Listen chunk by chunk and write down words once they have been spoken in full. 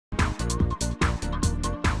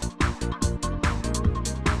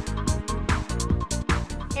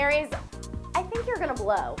Aries, I think you're gonna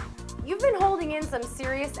blow. You've been holding in some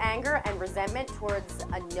serious anger and resentment towards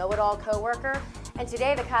a know-it-all coworker, and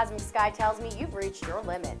today the cosmic sky tells me you've reached your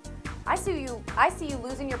limit. I see you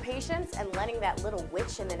losing your patience and letting that little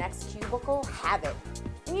witch in the next cubicle have it.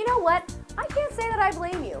 And you know what? I can't say that I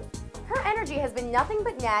blame you. Her energy has been nothing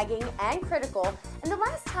but nagging and critical, and the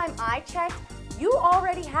last time I checked, you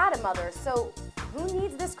already had a mother, so who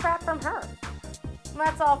needs this crap from her? Well,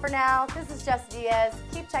 that's all for now. This is Jess Diaz.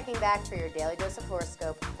 Keep checking back for your daily dose of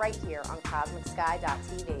horoscope right here on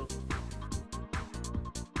CosmicSky.tv.